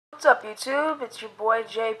What's up, YouTube? It's your boy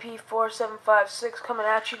JP4756 coming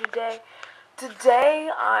at you today. Today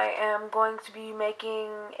I am going to be making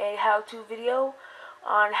a how-to video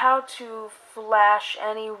on how to flash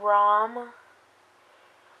any ROM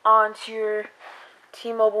onto your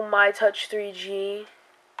Tmobile Mytouch 3G.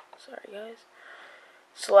 Sorry guys.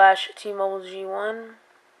 / Tmobile G1.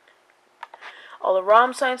 All the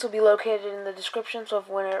ROM sites will be located in the description, so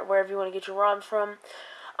wherever you want to get your ROMs from.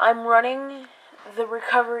 I'm running the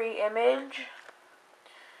recovery image,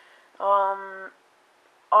 RA-Sphere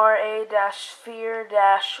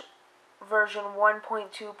version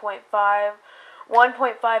 1.2.5,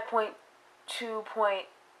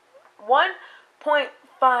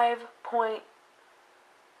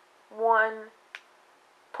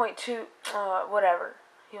 1.5.2, whatever.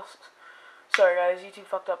 Sorry guys, YouTube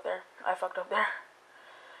fucked up there. I fucked up there.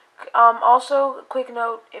 Also, quick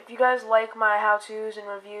note, if you guys like my how-tos and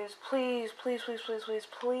reviews, please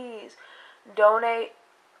donate.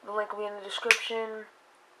 The link will be in the description.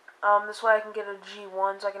 This way I can get a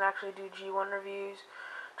G1, so I can actually do G1 reviews.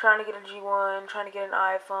 Trying to get a G1, trying to get an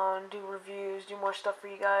iPhone, do reviews, do more stuff for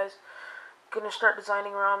you guys. Gonna start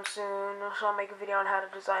designing ROM soon, so I'll make a video on how to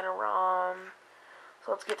design a ROM.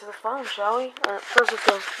 So let's get to the phone, shall we? First let's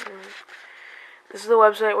go. This is the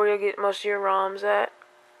website where you'll get most of your ROMs at.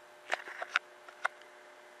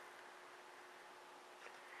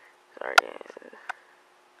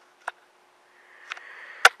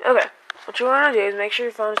 Okay, what you want to do is make sure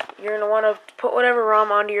you're going to want to put whatever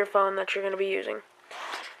ROM onto your phone that you're going to be using.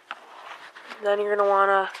 Then you're going to want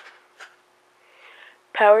to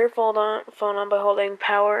power your phone on by holding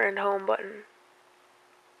power and home button.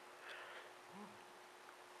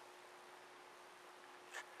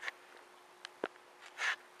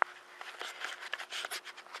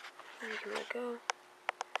 And you can let go.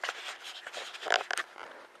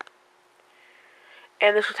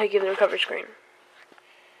 And this will take you to the recovery screen.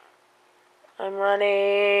 I'm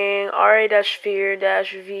running RA-Sphere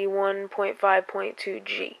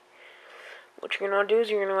V1.5.2G. What you're going to do is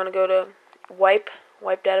you're going to want to go to wipe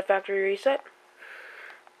data factory reset.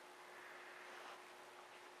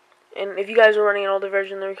 And if you guys are running an older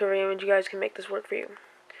version of the recovery image, you guys can make this work for you.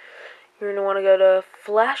 You're going to want to go to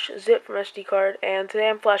flash zip from SD card. And today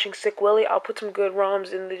I'm flashing Sick Willy. I'll put some good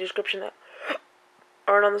ROMs in the description that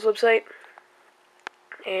aren't on this website.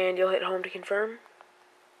 And you'll hit home to confirm.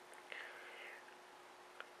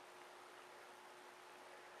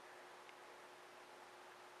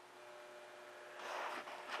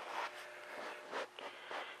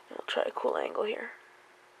 I'll try a cool angle here.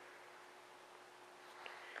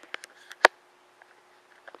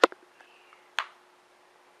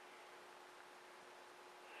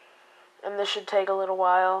 And this should take a little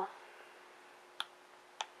while.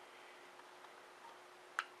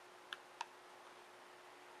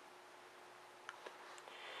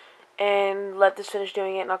 And let this finish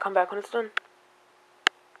doing it, and I'll come back when it's done.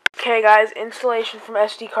 Okay guys, installation from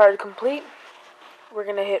SD card complete. We're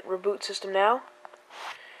going to hit reboot system now.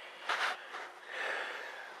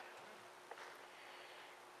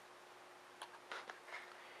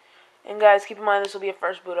 And guys, keep in mind this will be a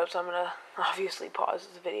first boot up, so I'm going to obviously pause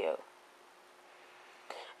this video.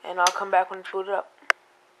 And I'll come back when it's booted up.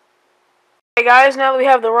 Okay guys, now that we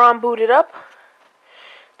have the ROM booted up,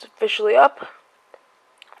 it's officially up.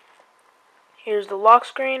 Here's the lock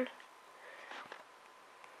screen.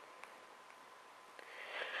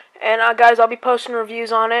 And guys, I'll be posting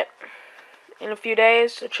reviews on it in a few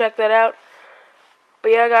days, so check that out.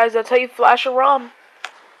 But yeah guys, that's how you flash a ROM.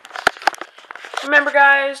 Remember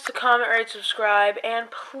guys, to comment, rate, subscribe,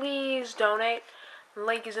 and please donate. The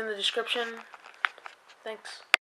link is in the description. Thanks.